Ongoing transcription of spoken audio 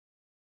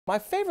My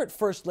favorite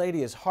first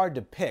lady is hard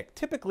to pick.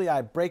 Typically,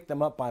 I break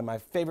them up by my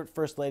favorite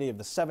first lady of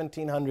the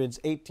 1700s,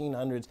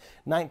 1800s,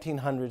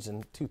 1900s,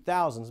 and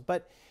 2000s.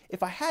 But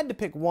if I had to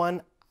pick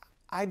one,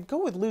 I'd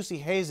go with Lucy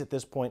Hayes at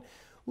this point.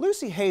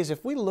 Lucy Hayes,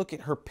 if we look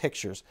at her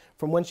pictures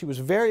from when she was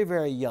very,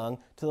 very young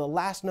to the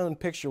last known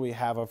picture we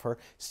have of her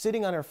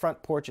sitting on her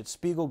front porch at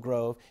Spiegel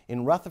Grove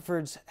in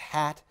Rutherford's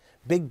hat,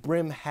 big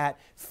brim hat,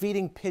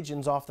 feeding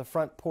pigeons off the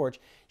front porch,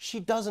 she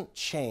doesn't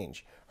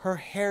change. Her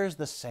hair's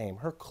the same.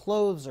 Her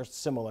clothes are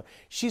similar.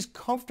 She's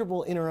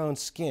comfortable in her own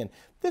skin.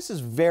 This is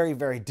very,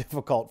 very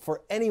difficult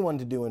for anyone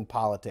to do in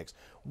politics.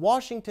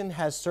 Washington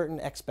has certain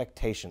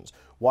expectations.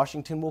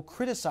 Washington will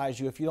criticize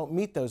you if you don't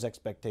meet those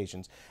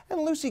expectations.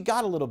 And Lucy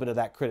got a little bit of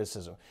that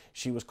criticism.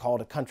 She was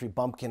called a country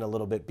bumpkin a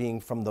little bit, being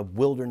from the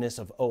wilderness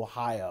of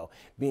Ohio,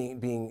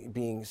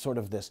 being sort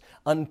of this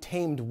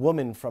untamed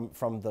woman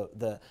from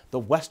the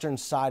western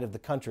side of the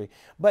country.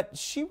 But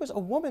she was a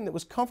woman that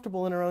was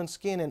comfortable in her own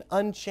skin and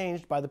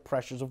unchanged by the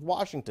pressures of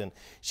Washington.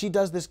 She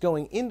does this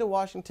going into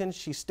Washington.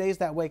 She stays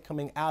that way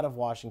coming out of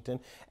Washington.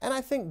 And I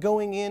think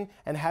going in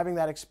and having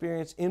that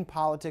experience in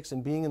politics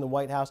and being in the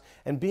White House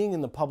and being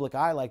in the public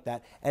eye like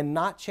that and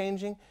not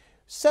changing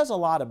says a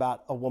lot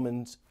about a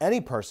woman's,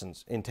 any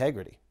person's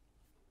integrity.